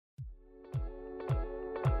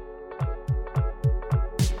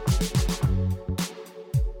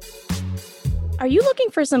Are you looking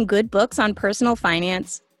for some good books on personal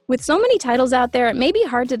finance? With so many titles out there, it may be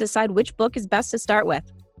hard to decide which book is best to start with.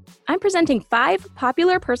 I'm presenting 5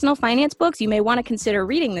 popular personal finance books you may want to consider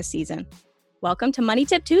reading this season. Welcome to Money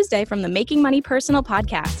Tip Tuesday from the Making Money Personal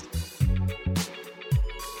podcast.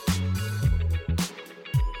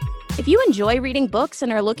 If you enjoy reading books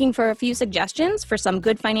and are looking for a few suggestions for some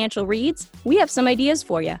good financial reads, we have some ideas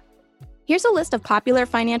for you. Here's a list of popular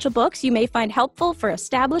financial books you may find helpful for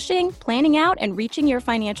establishing, planning out, and reaching your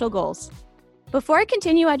financial goals. Before I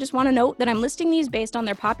continue, I just want to note that I'm listing these based on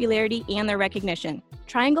their popularity and their recognition.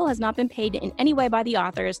 Triangle has not been paid in any way by the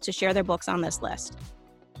authors to share their books on this list.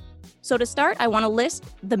 So to start, I want to list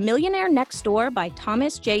The Millionaire Next Door by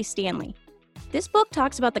Thomas J. Stanley. This book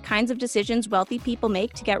talks about the kinds of decisions wealthy people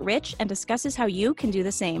make to get rich and discusses how you can do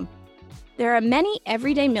the same. There are many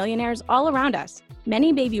everyday millionaires all around us.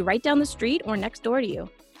 Many may be right down the street or next door to you.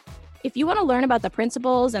 If you want to learn about the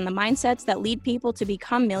principles and the mindsets that lead people to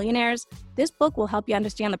become millionaires, this book will help you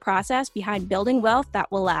understand the process behind building wealth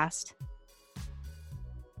that will last.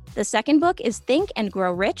 The second book is Think and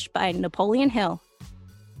Grow Rich by Napoleon Hill.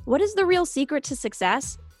 What is the real secret to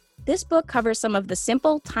success? This book covers some of the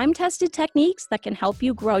simple, time-tested techniques that can help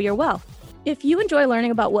you grow your wealth. If you enjoy learning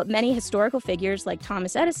about what many historical figures like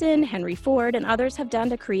Thomas Edison, Henry Ford, and others have done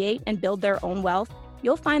to create and build their own wealth,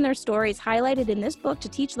 you'll find their stories highlighted in this book to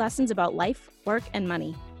teach lessons about life, work, and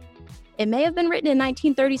money. It may have been written in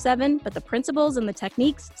 1937, but the principles and the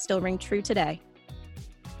techniques still ring true today.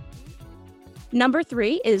 Number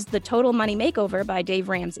 3 is The Total Money Makeover by Dave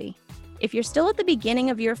Ramsey. If you're still at the beginning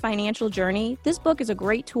of your financial journey, this book is a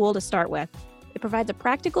great tool to start with. It provides a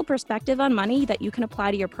practical perspective on money that you can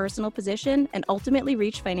apply to your personal position and ultimately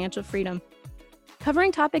reach financial freedom.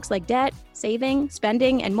 Covering topics like debt, saving,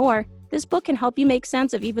 spending, and more, this book can help you make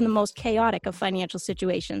sense of even the most chaotic of financial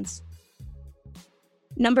situations.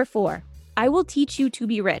 Number 4, I Will Teach You to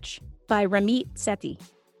Be Rich by Ramit Sethi.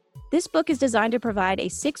 This book is designed to provide a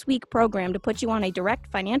 6-week program to put you on a direct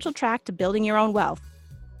financial track to building your own wealth.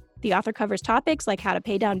 The author covers topics like how to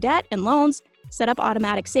pay down debt and loans, set up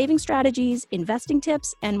automatic saving strategies, investing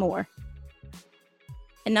tips, and more.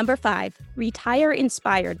 And number 5, Retire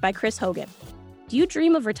Inspired by Chris Hogan. Do you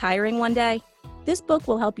dream of retiring one day? This book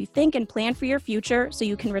will help you think and plan for your future so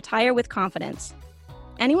you can retire with confidence.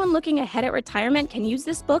 Anyone looking ahead at retirement can use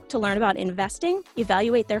this book to learn about investing,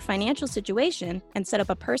 evaluate their financial situation, and set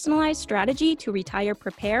up a personalized strategy to retire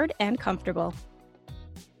prepared and comfortable.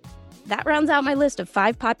 That rounds out my list of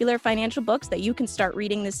 5 popular financial books that you can start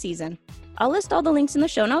reading this season. I'll list all the links in the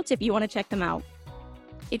show notes if you want to check them out.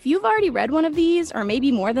 If you've already read one of these, or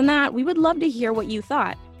maybe more than that, we would love to hear what you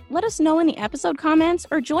thought. Let us know in the episode comments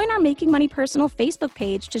or join our Making Money Personal Facebook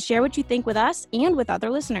page to share what you think with us and with other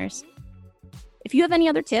listeners. If you have any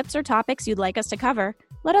other tips or topics you'd like us to cover,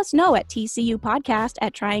 let us know at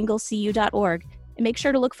tcupodcast@trianglecu.org. And make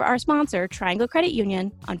sure to look for our sponsor, Triangle Credit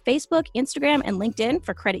Union, on Facebook, Instagram, and LinkedIn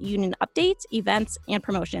for credit union updates, events, and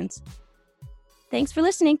promotions. Thanks for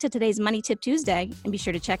listening to today's Money Tip Tuesday, and be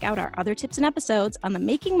sure to check out our other tips and episodes on the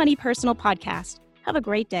Making Money Personal podcast. Have a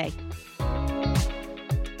great day.